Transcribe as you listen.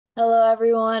Hello,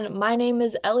 everyone. My name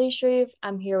is Ellie Shreve.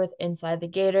 I'm here with Inside the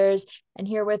Gators, and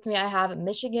here with me I have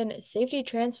Michigan safety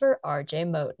transfer RJ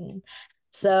Moten.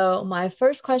 So, my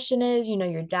first question is,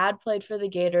 your dad played for the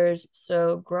Gators.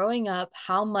 So, growing up,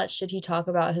 how much did he talk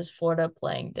about his Florida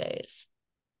playing days?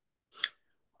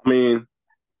 I mean,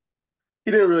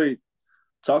 he didn't really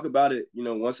talk about it,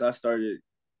 once I started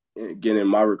getting in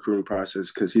my recruiting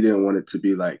process because he didn't want it to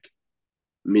be like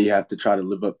me have to try to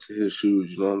live up to his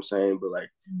shoes, you know what I'm saying? But like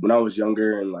when I was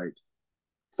younger and like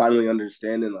finally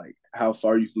understanding like how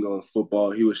far you can go in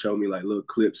football, he would show me like little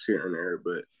clips here and there,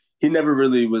 but he never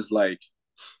really was like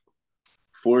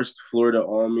forced Florida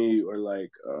on me or like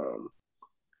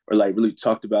really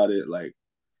talked about it like,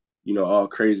 all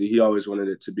crazy. He always wanted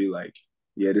it to be like,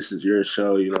 yeah, this is your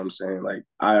show, you know what I'm saying? Like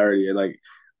I already like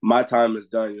my time is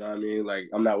done, you know what I mean? Like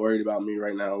I'm not worried about me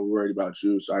right now. We're worried about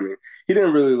you. So I mean, he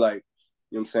didn't really like,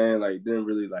 you know what I'm saying? Like didn't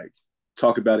really like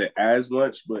talk about it as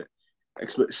much, but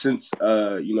since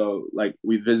like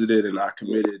we visited and I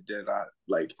committed, then I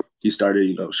like he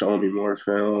started, showing me more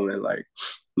film and like,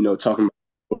 talking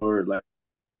about more like,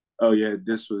 oh yeah,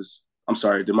 this was I'm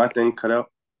sorry, did my thing cut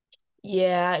out?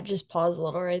 Yeah, just pause a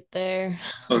little right there.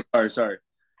 Oh, sorry.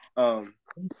 Um,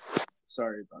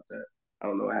 Sorry about that. I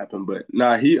don't know what happened, but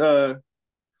nah, he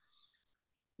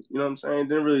you know what I'm saying,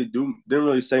 didn't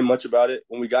really say much about it.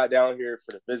 When we got down here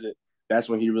for the visit, that's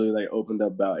when he really like opened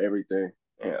up about everything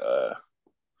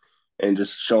and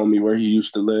just showing me where he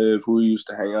used to live, who he used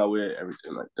to hang out with,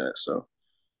 everything like that. So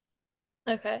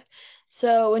Okay.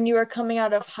 So, when you were coming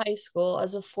out of high school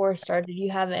as a four-star, did you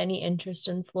have any interest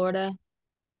in Florida?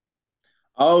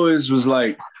 I always was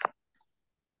like,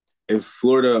 if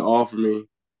Florida offered me,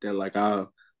 then like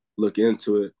I'll look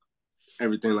into it,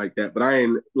 everything like that. But I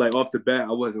ain't like off the bat,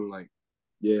 I wasn't like,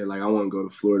 yeah, like I want to go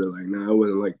to Florida. Like, nah, I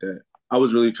wasn't like that. I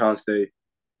was really trying to stay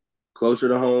closer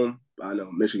to home. I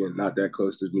know Michigan not that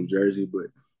close to New Jersey,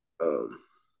 um,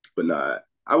 but nah,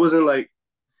 I wasn't like,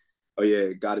 oh yeah,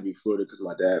 it got to be Florida because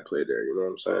my dad played there. You know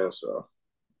what I'm saying?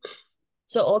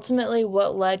 So, ultimately,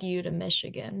 what led you to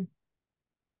Michigan?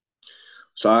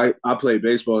 So I played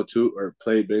baseball too, or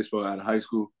played baseball out of high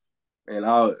school, and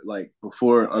I like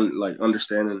before like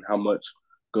understanding how much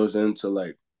goes into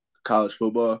like college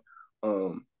football.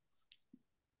 Um,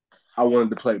 I wanted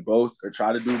to play both or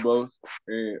try to do both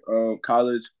in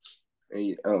college,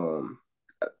 and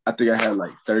I think I had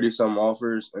like 30 some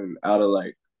offers, and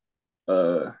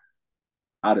uh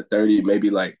out of 30, maybe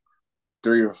like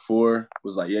three or four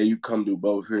was like, yeah, you come do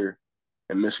both here.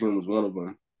 And Michigan was one of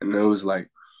them. And it was like,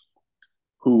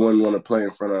 who wouldn't want to play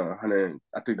in front of 100?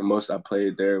 I think the most I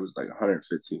played there was like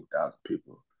 115,000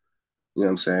 people. You know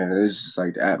what I'm saying? It's just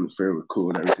like the atmosphere was cool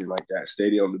and everything like that.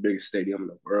 Stadium, the biggest stadium in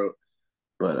the world.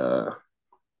 But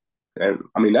and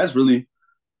I mean that's really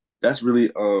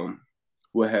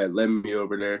what had led me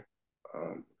over there.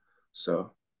 Um,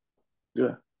 so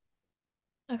yeah.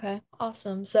 Okay,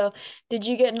 awesome. So, did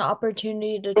you get an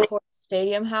opportunity to tour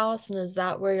Stadium House, and is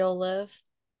that where you'll live?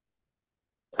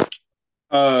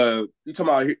 You talking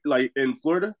about like in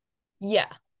Florida? Yeah.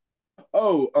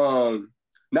 Oh,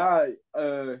 nah,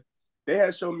 uh, they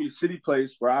had shown me City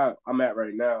Place where I'm at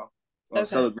right now, Okay.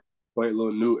 Celebration Point,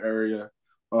 little new area.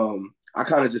 I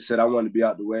kind of just said I wanted to be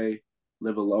out the way,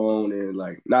 live alone, and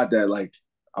like not that like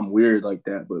I'm weird like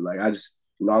that, but like I just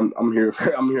I'm here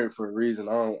for I'm here for a reason.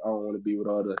 I don't want to be with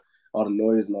all the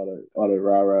noise and all the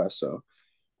rah rah. So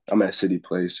I'm at City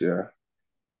Place, yeah.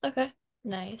 Okay.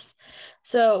 Nice.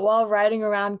 So, while riding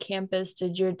around campus,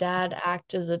 did your dad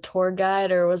act as a tour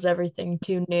guide or was everything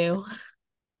too new?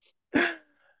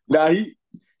 Now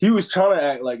he was trying to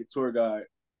act like a tour guide.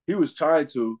 He was trying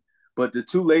to, but the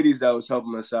two ladies that was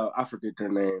helping us out, I forget their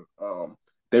name.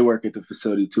 They work at the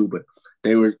facility too, but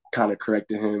they were kind of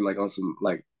correcting him like on some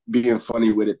like being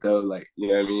funny with it though, like you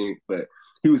know what I mean. But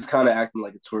he was kind of acting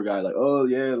like a tour guide, like oh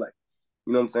yeah, like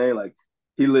you know what I'm saying. Like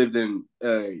he lived in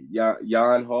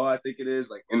Yon Hall, I think it is,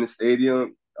 like in the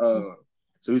stadium. So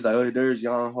he's like, oh, there's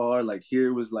Yon Hall. Like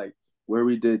here was like where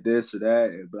we did this or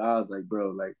that. But I was like,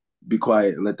 bro, like be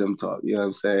quiet and let them talk. You know what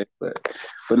I'm saying? But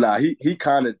nah, he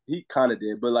kind of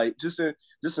did. But like just in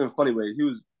a funny way, he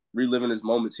was reliving his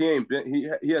moments. He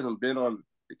hasn't been on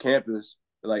the campus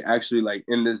like actually like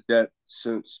in this depth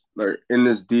since or in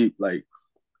this deep like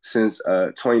since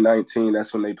 2019.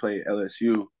 That's when they played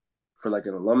LSU for like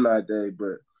an alumni day.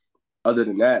 But other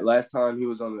than that, last time he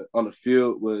was on the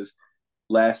field was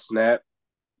last snap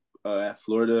at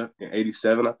Florida in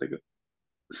 '87. I think.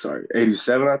 Sorry,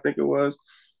 '87. I think it was.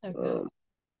 Okay. Um,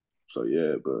 so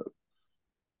yeah, but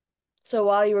So,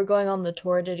 while you were going on the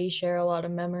tour, did he share a lot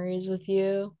of memories with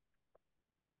you?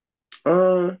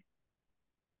 um,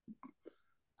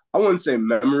 I wouldn't say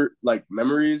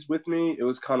memories with me. It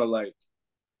was kind of like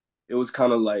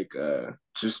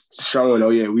just showing, oh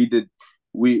yeah,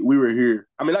 we were here.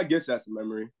 I mean, I guess that's a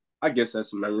memory. I guess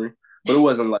that's a memory, but it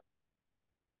wasn't like,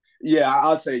 yeah,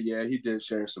 I'll say yeah, he did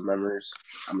share some memories.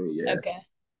 I mean, yeah, Okay.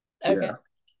 Okay. yeah.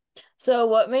 So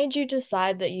what made you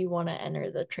decide that you want to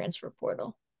enter the transfer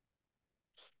portal?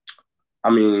 I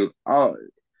mean,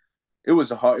 it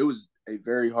was a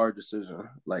very hard decision,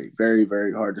 like very,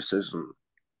 very hard decision.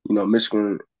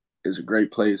 Michigan is a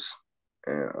great place,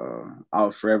 and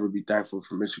I'll forever be thankful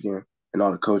for Michigan and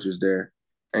all the coaches there,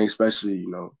 and especially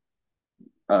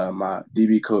my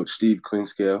DB coach Steve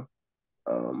Klingscale.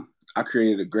 I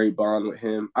created a great bond with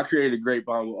him. I created a great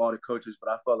bond with all the coaches, but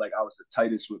I felt like I was the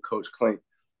tightest with Coach Klink,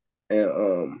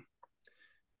 and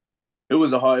it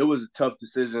was a tough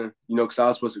decision, because I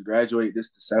was supposed to graduate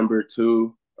this December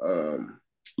too.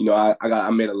 I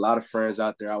made a lot of friends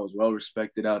out there. I was well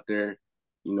respected out there,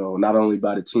 not only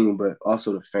by the team but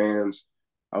also the fans.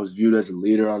 I was viewed as a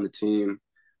leader on the team.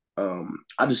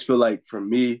 I just feel like for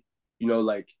me,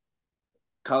 like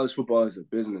college football is a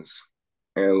business,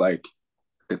 and like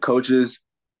the coaches,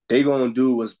 they gonna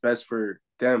do what's best for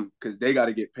them because they got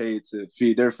to get paid to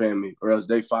feed their family, or else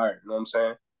they fired. You know what I'm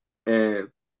saying? And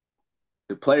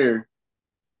the player,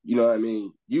 what I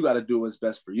mean, you got to do what's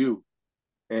best for you.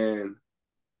 And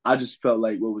I just felt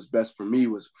like what was best for me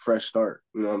was a fresh start.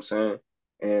 You know what I'm saying?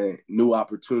 And new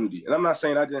opportunity. And I'm not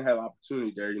saying I didn't have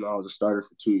opportunity there. I was a starter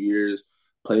for 2 years,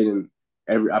 played in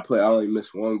I only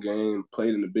missed one game,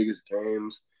 played in the biggest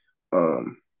games.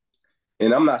 Um,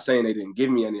 and I'm not saying they didn't give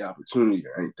me any opportunity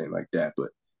or anything like that, but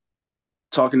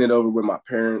talking it over with my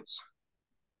parents,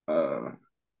 uh,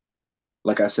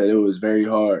 like I said, it was very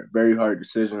hard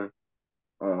decision.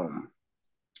 Um,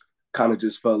 kind of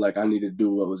just felt like I needed to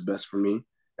do what was best for me.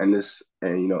 And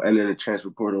entering the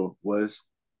transfer portal was,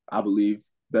 I believe,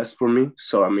 best for me.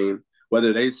 So I mean,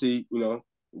 whether they see,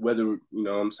 whether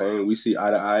what I'm saying, we see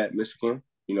eye to eye at Michigan,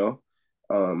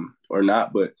 or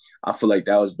not, but I feel like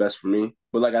that was best for me.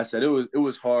 But like I said, it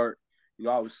was hard.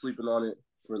 I was sleeping on it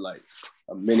for like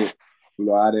a minute.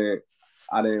 I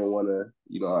didn't want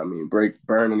to,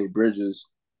 burn any bridges.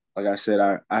 Like I said,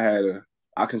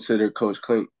 I consider Coach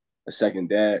Klink a second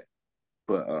dad.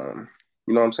 But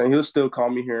what I'm saying? He'll still call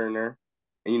me here and there.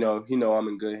 And he know I'm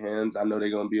in good hands. I know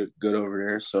they're gonna be good over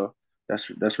there. So that's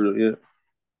really it.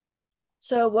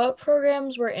 So what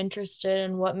programs were interested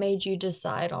and what made you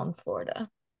decide on Florida?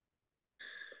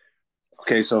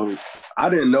 Okay, so I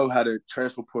didn't know how the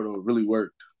transfer portal really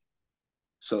worked.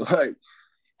 So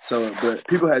but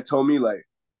people had told me like,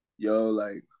 yo,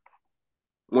 like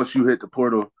once you hit the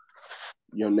portal,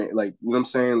 your name, like you know what I'm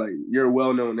saying, like you're a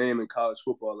well known name in college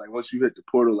football. Like once you hit the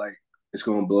portal, like it's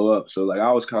gonna blow up. So like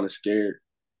I was kind of scared.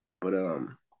 But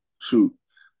shoot,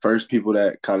 first people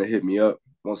that kind of hit me up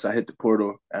once I hit the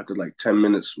portal after like 10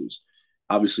 minutes was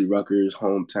obviously Rutgers,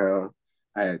 hometown.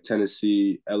 I had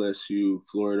Tennessee, LSU,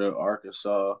 Florida,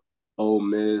 Arkansas, Ole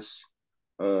Miss.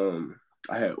 Um,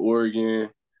 I had Oregon.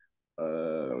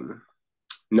 Um,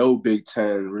 no Big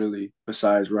Ten really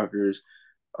besides Rutgers.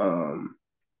 Um,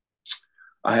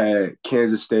 I had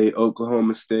Kansas State,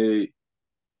 Oklahoma State,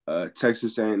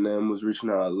 Texas A&M was reaching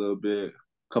out a little bit.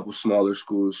 A couple smaller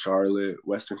schools, Charlotte,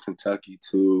 Western Kentucky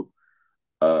too.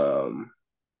 Um,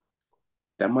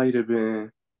 that might have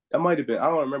been that might have been I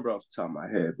don't remember off the top of my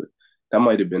head, but that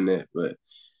might have been it. But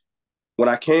when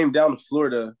I came down to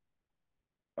Florida,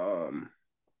 um,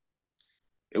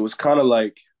 it was kind of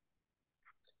like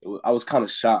I was kind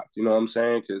of shocked. You know what I'm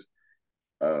saying? Because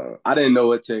I didn't know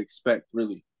what to expect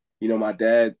really. My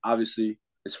dad obviously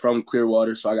is from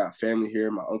Clearwater, so I got family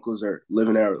here. My uncles are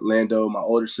living in Orlando. My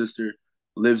older sister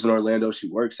lives in Orlando. She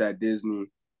works at Disney.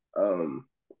 Um,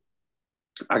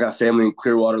 I got family in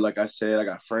Clearwater, like I said. I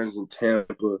got friends in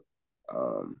Tampa.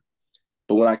 Um,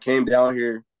 but when I came down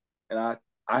here, and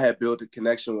I had built a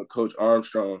connection with Coach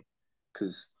Armstrong,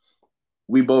 because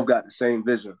we both got the same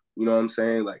vision. You know what I'm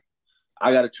saying? Like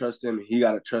I gotta trust him, and he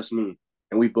gotta trust me,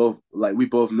 and we both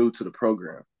new to the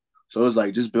program, so it was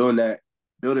like just building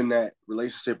that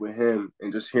relationship with him,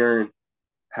 and just hearing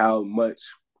how much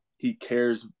he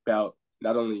cares about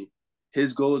not only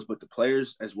his goals but the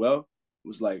players as well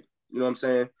was like, what I'm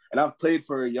saying? And I've played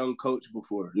for a young coach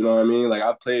before, you know what I mean? Like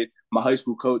I played my high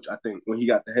school coach, I think when he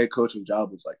got the head coaching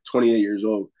job was like 28 years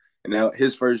old. And now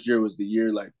his first year was the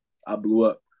year like I blew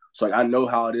up. So like I know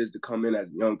how it is to come in as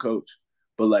a young coach.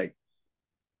 But like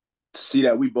to see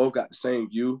that we both got the same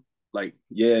view, like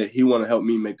yeah, he wanna help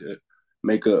me make a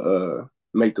make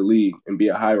the league and be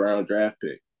a high round draft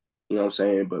pick. You know what I'm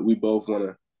saying? But we both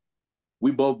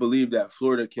believe that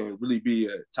Florida can really be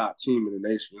a top team in the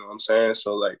nation. You know what I'm saying?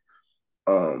 So like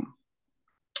Um,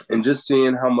 and just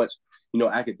seeing how much,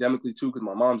 academically too, because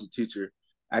my mom's a teacher.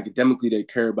 Academically, they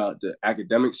care about the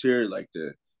academics here, like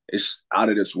it's out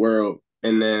of this world.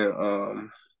 And then,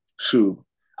 shoot,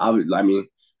 I mean,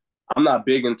 I'm not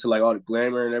big into like all the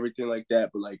glamour and everything like that,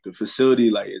 but like the facility,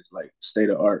 like it's like state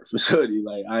of art facility.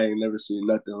 Like I ain't never seen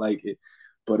nothing like it.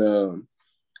 But and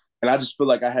I just feel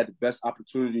like I had the best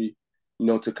opportunity,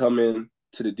 to come in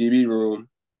to the DB room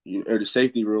or the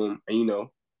safety room, and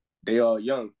they all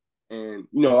young, and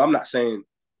I'm not saying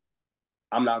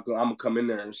I'm gonna come in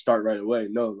there and start right away.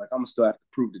 No, like I'm gonna still have to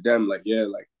prove to them, like yeah,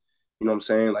 like what I'm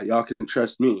saying, like y'all can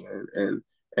trust me,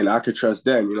 and I could trust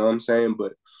them. You know what I'm saying?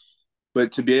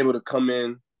 But to be able to come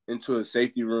into a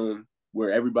safety room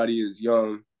where everybody is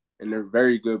young and they're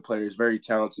very good players, very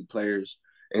talented players,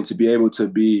 and to be able to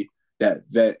be that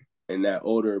vet and that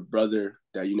older brother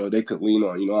that they could lean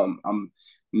on. I'm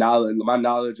knowledge. My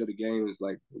knowledge of the game is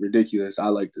like ridiculous. I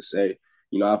like to say.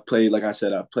 I've played, like I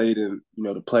said, I've played in,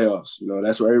 the playoffs.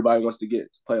 That's where everybody wants to get,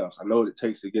 playoffs. I know what it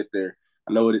takes to get there.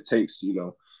 I know what it takes,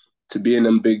 to be in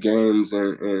them big games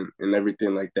and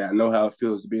everything like that. I know how it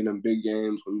feels to be in them big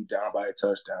games when you're down by a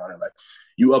touchdown and like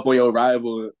you up on your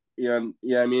rival, I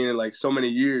mean, in like so many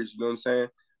years, you know what I'm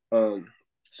saying?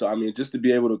 So I mean, just to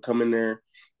be able to come in there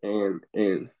and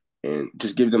and and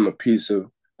just give them a piece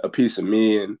of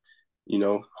me and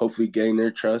hopefully gain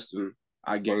their trust and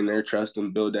I gain their trust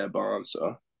and build that bond.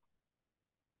 So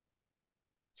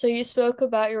So you spoke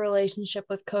about your relationship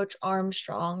with Coach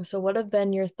Armstrong. So what have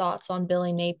been your thoughts on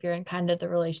Billy Napier and kind of the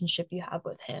relationship you have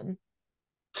with him?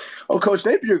 oh Coach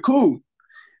Napier, cool.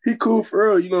 He cool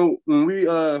for real. When me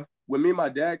and my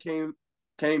dad came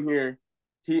here,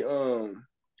 he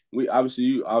we obviously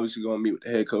you obviously gonna meet with the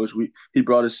head coach. He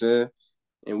brought us in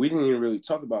and we didn't even really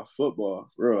talk about football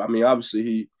for real. I mean, obviously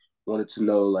he wanted to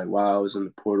know like why I was in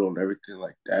the portal and everything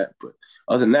like that. But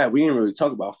other than that, we didn't really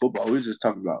talk about football. We were just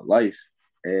talking about life.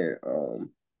 And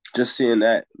just seeing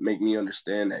that make me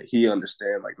understand that he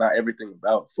understand like not everything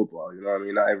about football. You know what I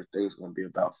mean? Not everything's gonna be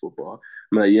about football.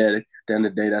 I'm like, yeah, at the end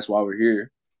of the day, that's why we're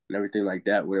here and everything like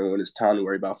that. When it's time to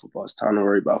worry about football, it's time to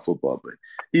worry about football. But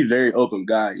he's a very open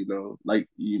guy, like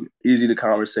easy to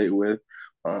conversate with,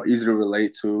 easy to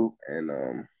relate to, and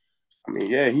I mean,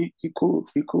 yeah, he cool.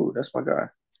 He cool. That's my guy.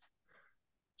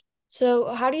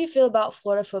 So how do you feel about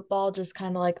Florida football, just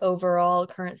kind of like overall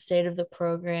current state of the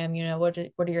program? What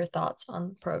are your thoughts on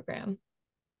the program?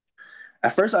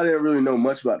 At first, I didn't really know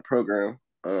much about the program,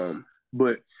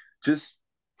 but just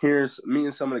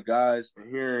meeting some of the guys and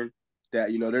hearing that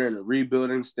they're in a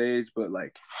rebuilding stage, but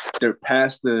like they're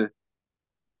past the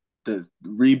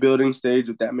rebuilding stage,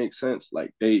 if that makes sense.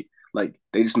 They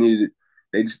just needed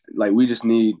they just like we just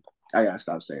need I gotta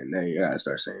stop saying they, I gotta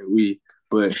start saying we,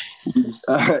 but we just,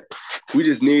 we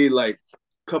just need like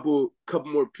couple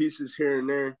more pieces here and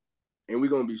there and we're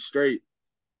gonna be straight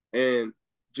and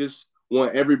just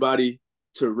want everybody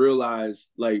to realize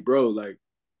like bro, like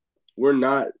we're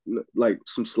not like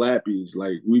some slappies.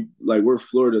 We're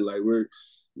Florida. Like we're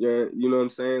yeah, you know what I'm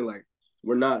saying? Like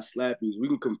we're not slappies. We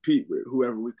can compete with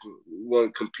whoever we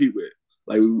want to compete with.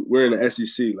 Like we're in the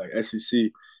SEC. Like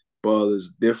SEC ball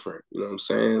is different. You know what I'm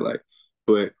saying? Like,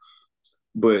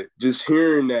 but just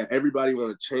hearing that everybody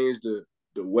want to change the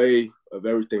way of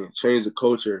everything and change the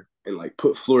culture and like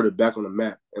put Florida back on the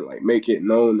map and like make it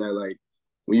known that like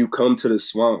when you come to the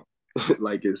swamp,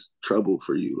 like it's trouble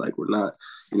for you. Like we're not,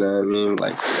 you know what I mean?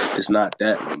 Like it's not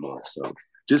that anymore. So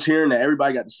just hearing that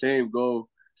everybody got the same goal,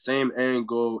 same end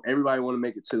goal, everybody want to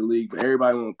make it to the league, but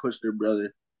everybody want to push their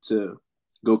brother to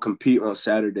go compete on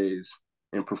Saturdays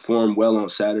and perform well on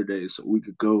Saturdays so we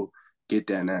could go get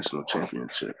that national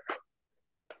championship.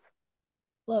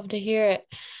 Love to hear it.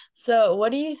 So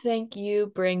what do you think you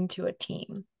bring to a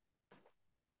team?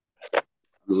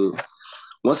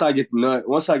 I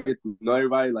once I get to know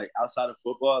everybody like outside of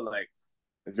football, like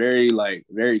very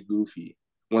goofy.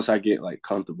 Once I get like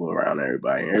comfortable around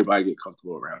everybody, and everybody get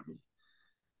comfortable around me.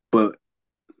 But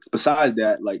besides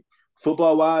that, like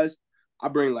football wise, I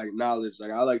bring like knowledge.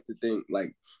 Like I like to think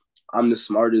like I'm the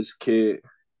smartest kid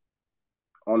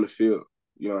on the field.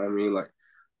 You know what I mean? Like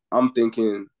I'm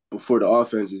thinking before the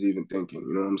offense is even thinking.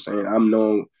 You know what I'm saying? I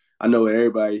know what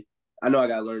everybody. I know I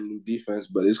gotta learn new defense,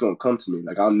 but it's gonna come to me.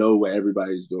 Like I'll know what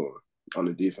everybody's doing on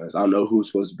the defense. I'll know who's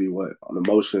supposed to be what on the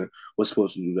motion, what's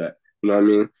supposed to do that. You know what I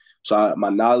mean? So my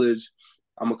knowledge.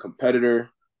 I'm a competitor.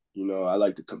 I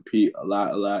like to compete a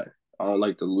lot, a lot. I don't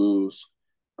like to lose.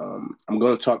 I'm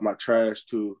gonna talk my trash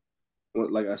too.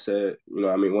 Like I said,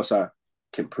 I mean, once I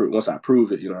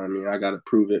prove it, you know what I mean. I gotta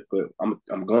prove it, but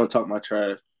I'm gonna talk my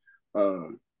trash.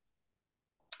 Um,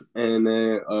 and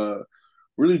then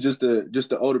really just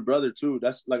the older brother too.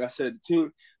 That's like I said,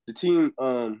 the team,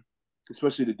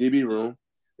 especially the DB room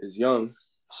is young.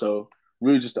 So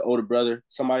really just the older brother,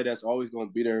 somebody that's always gonna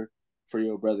be there for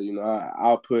your brother.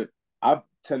 I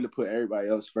tend to put everybody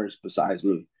else first besides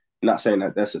me. Not saying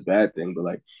that that's a bad thing, but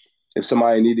like if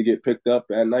somebody need to get picked up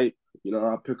at night,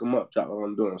 I'll pick them up, drop what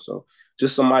I'm doing. So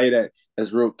just somebody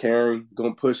that's real caring,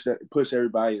 gonna push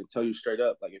everybody and tell you straight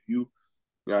up. Like you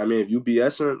know what I mean? If you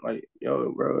BSing, like,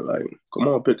 yo, bro, like, come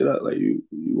on, pick it up. Like you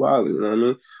wild, you know what I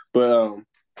mean?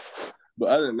 But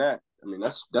other than that, I mean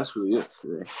that's really it for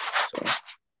real. So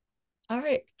All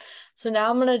right. So now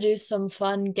I'm gonna do some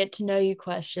fun get to know you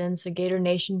questions so Gator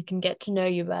Nation can get to know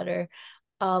you better.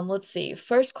 Let's see.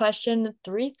 First question,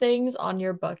 three things on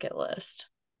your bucket list.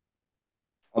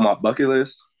 on my bucket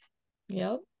list,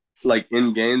 Yep. like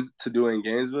in games to do in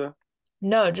Gainesville,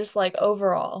 No, just like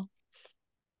overall.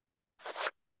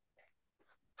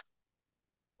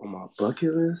 on my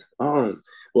bucket list, well,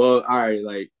 all right,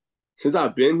 like since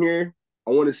I've been here,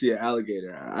 I want to see an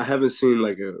alligator. I haven't seen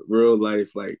like a real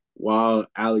life like wild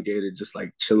alligator just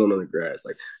like chilling on the grass.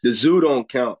 Like the zoo don't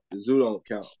count. The zoo don't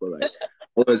count. But like I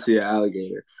want to see an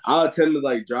alligator. I'll tend to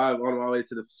like drive on my way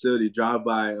to the facility, drive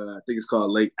by I think it's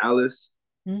called Lake Alice,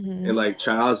 and Mm-hmm. like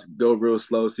try I'll go real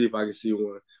slow, see if I can see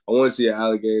one. I want to see an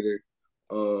alligator.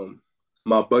 Um,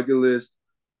 my bucket list.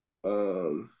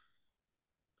 Um,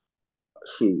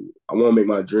 shoot, I want to make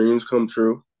my dreams come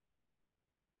true.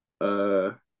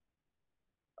 Uh,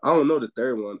 I don't know the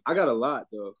third one. I got a lot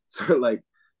though. So like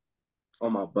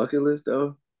on my bucket list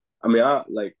though. I mean, I'm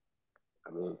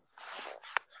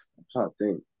trying to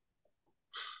think.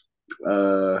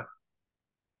 Uh,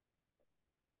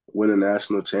 win a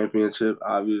national championship,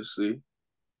 obviously.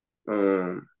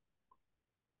 Um,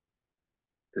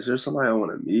 is there somebody I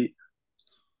want to meet?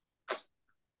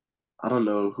 I don't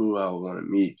know who I want to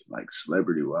meet, like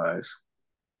celebrity wise.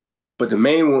 But the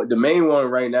main one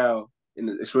right now,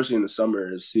 especially in the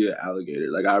summer, is see an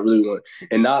alligator. Like I really want,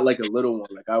 and not like a little one.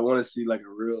 Like I want to see like a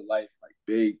real life,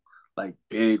 like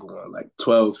big one, like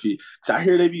 12 feet. Cause I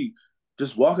hear they be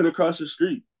just walking across the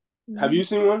street. Have you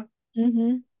seen one,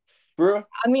 Mm-hmm. bro?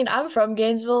 I mean, I'm from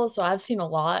Gainesville, so I've seen a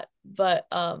lot, but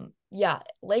yeah,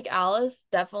 Lake Alice,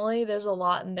 definitely there's a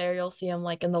lot in there. You'll see them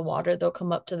like in the water, they'll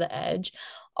come up to the edge.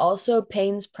 Also,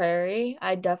 Payne's Prairie,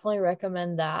 I definitely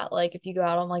recommend that. Like if you go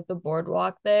out on like the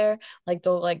boardwalk there, like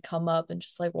they'll like come up and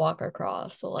just like walk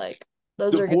across. So like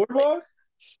those The are good places. boardwalk?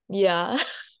 Yeah.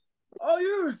 Oh,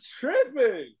 you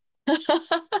tripping?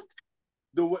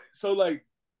 So like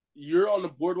you're on the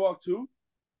boardwalk too?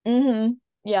 Mm-hmm.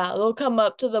 Yeah, they'll come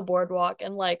up to the boardwalk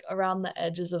and like around the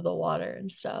edges of the water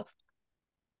and stuff.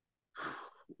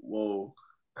 Whoa.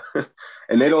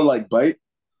 And they don't like bite?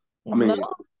 I No, mean,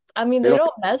 I mean they they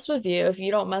don't don't mess with you if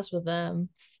you don't mess with them.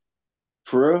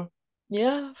 for real?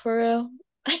 Yeah, for real.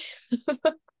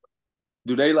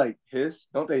 Do they like hiss?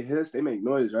 Don't they hiss? They make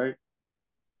noise, right?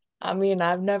 I mean,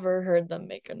 I've never heard them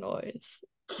make a noise.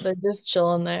 They're just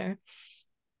chilling there.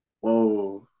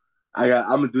 Whoa. I'm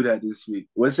gonna do that this week.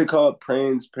 What's it called?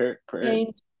 Prayer.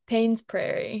 Payne's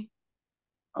Prairie.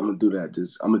 I'm gonna do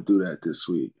that this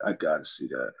week. I gotta see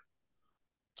that.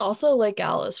 Also Lake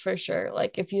Alice for sure.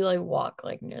 Like if you like walk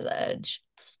like near the edge,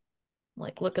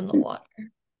 like look in the water.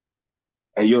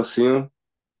 And you'll see them.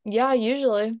 Yeah,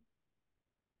 usually.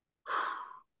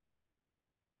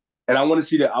 And I want to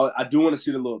see that. I do want to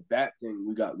see the little bat thing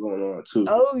we got going on too.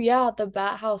 Oh yeah, the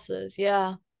bat houses.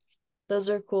 Yeah, those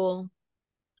are cool.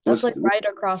 That's What's like right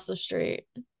across the street.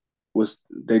 what's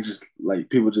they just like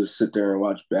people just sit there and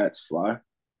watch bats fly?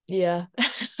 Yeah.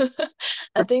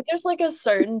 I think there's like a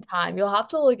certain time. You'll have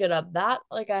to look it up. That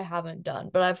like I haven't done,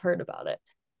 but I've heard about it.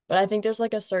 But I think there's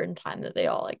like a certain time that they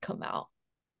all like come out.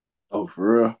 Oh,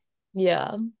 for real?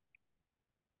 Yeah. I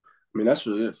mean, that's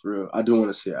really it for real. I do want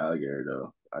to see an alligator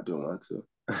though. I do want to.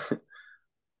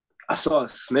 I saw a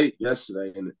snake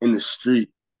yesterday in the street,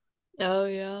 Oh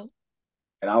yeah.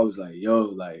 and I was like, "Yo!"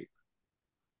 Like,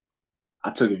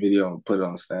 I took a video and put it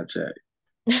on Snapchat.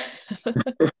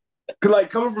 Cause like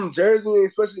coming from Jersey,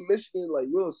 especially Michigan, like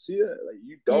you don't see it. Like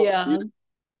you don't see Yeah.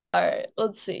 All right,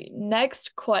 let's see.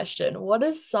 Next question. What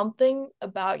is something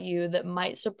about you that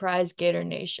might surprise Gator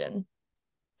Nation?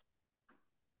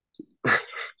 it.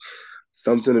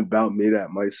 Something about me that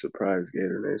might surprise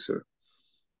Gator Nation.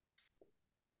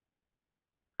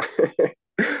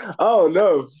 I don't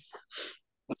know.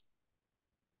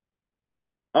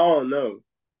 I don't know.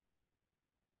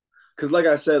 Cause like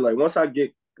I said, like once I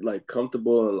get like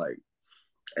comfortable and like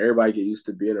everybody get used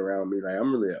to being around me, like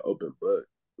I'm really an open book.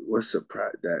 What's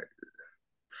surprise that?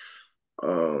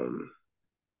 Um.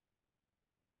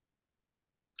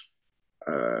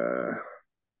 Uh.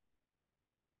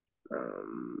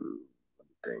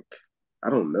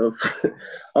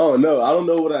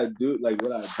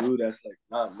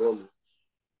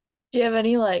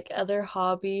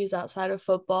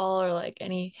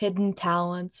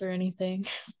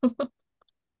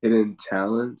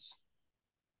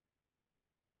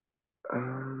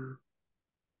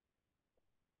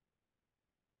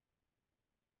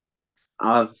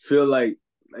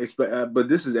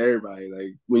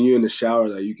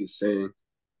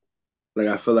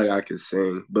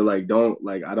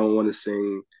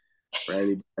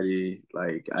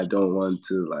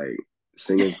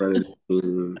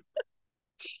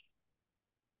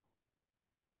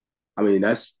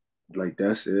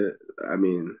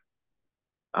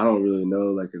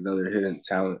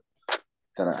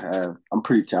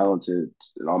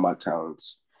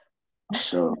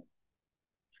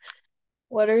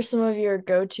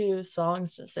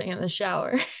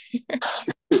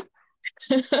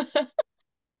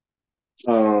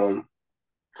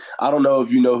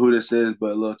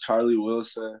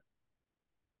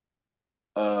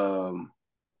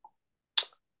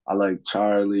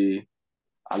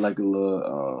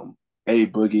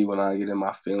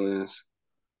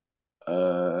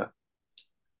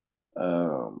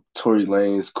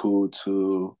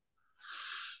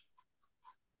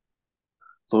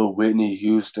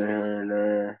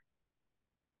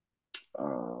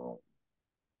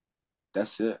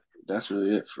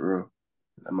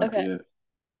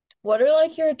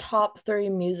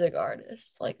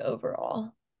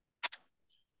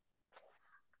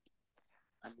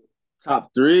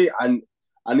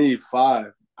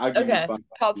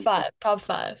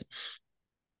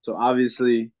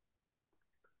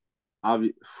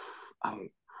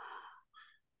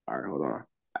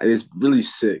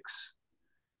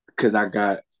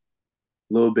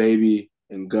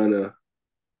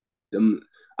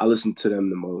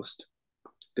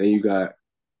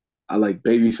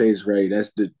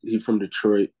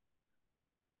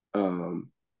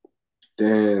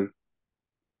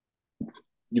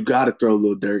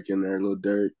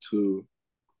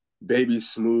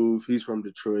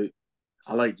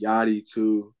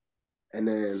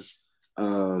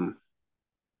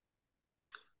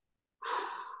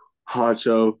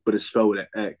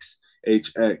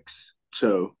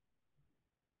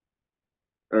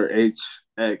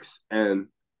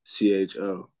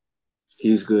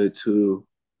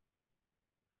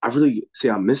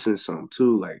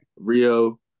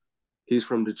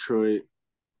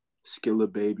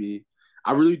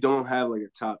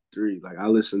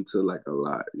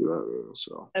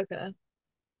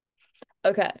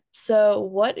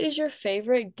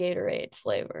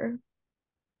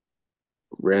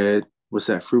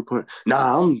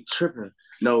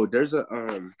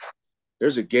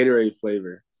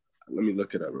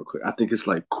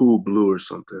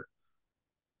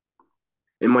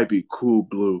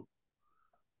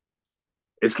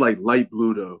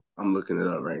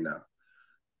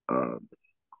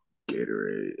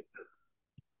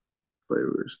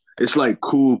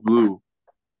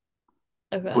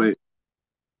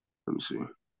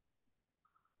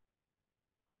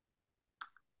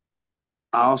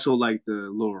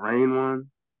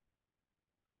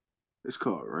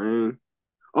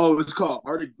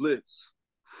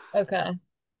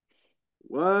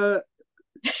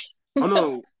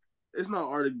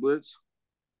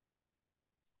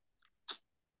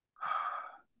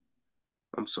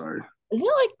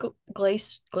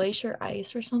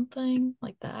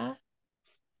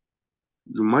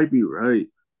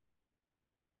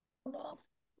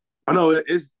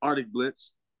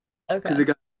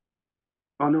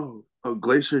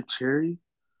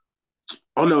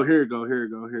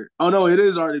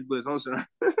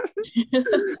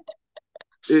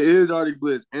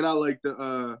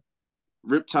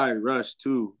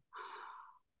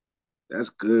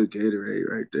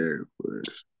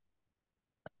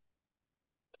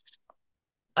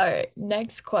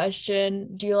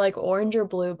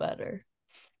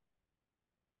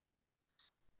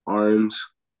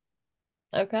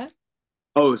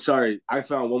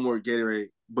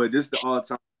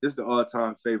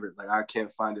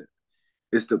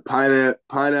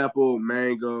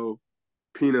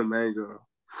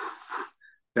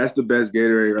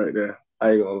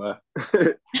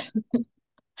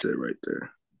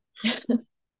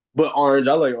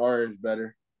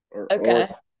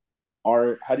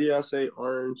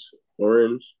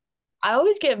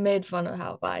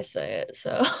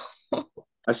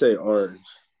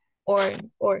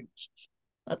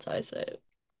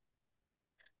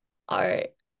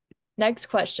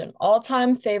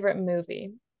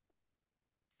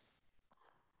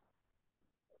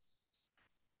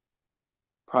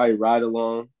 Probably Ride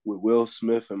Along with Will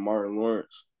Smith and Martin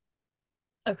Lawrence.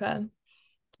 Okay.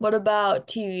 What about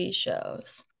TV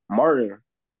shows? Martin,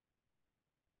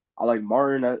 I like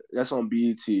Martin. That's on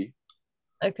BET.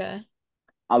 Okay.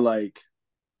 I like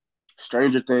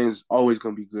Stranger Things. Always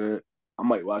gonna be good. I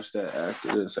might watch that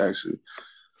after this actually.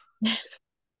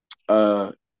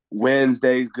 Uh,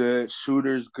 Wednesday's good.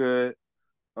 Shooter's good.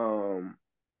 Um,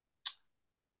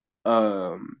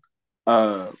 um,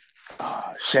 uh,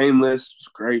 Shameless,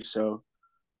 great show.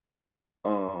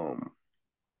 Um,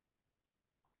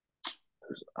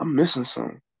 I'm missing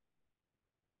some.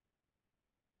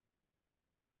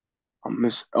 I'm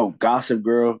missing. Oh, Gossip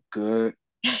Girl, good.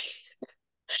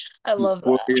 I love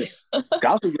Euphoria, that.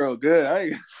 Gossip Girl,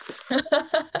 good.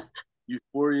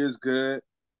 Euphoria's good.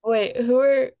 Wait,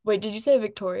 did you say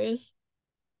Victorious?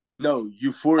 No, Oh,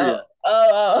 Euphoria,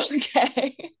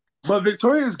 okay. but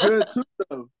Victoria's good too,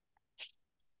 though.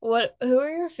 Who are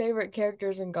your favorite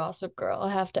characters in Gossip Girl?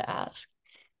 I have to ask.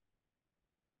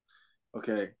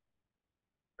 Okay.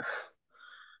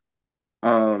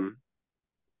 Um,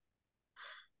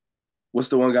 what's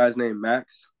the one guy's name?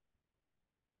 Max.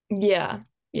 Yeah.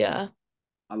 Yeah.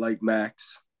 I like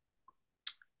Max.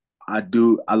 I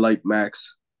do. I like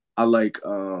Max. I like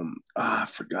I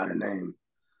forgot her name.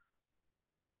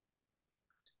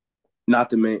 Not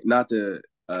the main, not the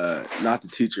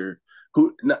teacher.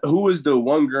 Who was the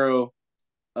one girl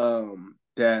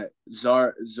that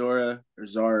Zora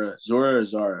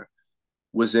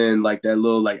was in like that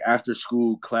little like after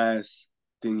school class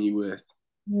thingy with.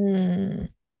 Hmm.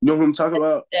 You know who I'm talking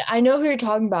about? I know who you're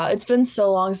talking about. It's been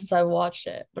so long since I watched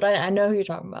it, but I know who you're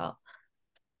talking about.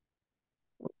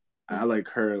 I like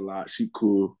her a lot. She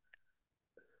cool.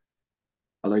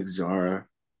 I like Zora,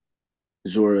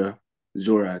 Zora.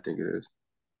 I think it is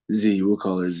Z. We'll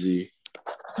call her Z.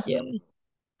 Yeah.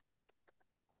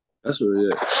 That's really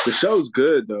it. The show's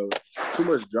good though. Too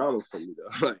much drama for me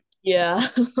though. Like Yeah.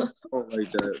 I don't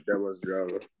like that much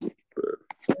drama.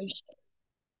 But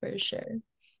For sure.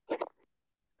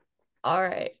 All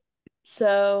right.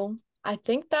 So I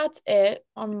think that's it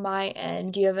on my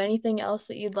end. Do you have anything else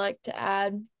that you'd like to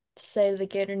add to say to the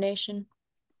Gator Nation?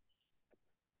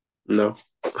 no,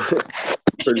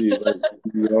 pretty like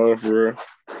going for real.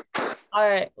 All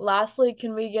right. Lastly,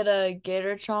 can we get a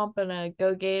Gator Chomp and a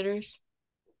Go Gators?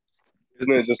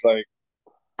 Isn't it just like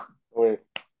wait?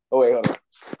 Oh wait, hold on.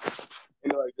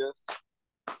 Ain't it like this?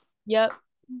 Yep.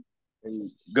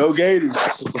 And go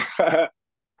Gators.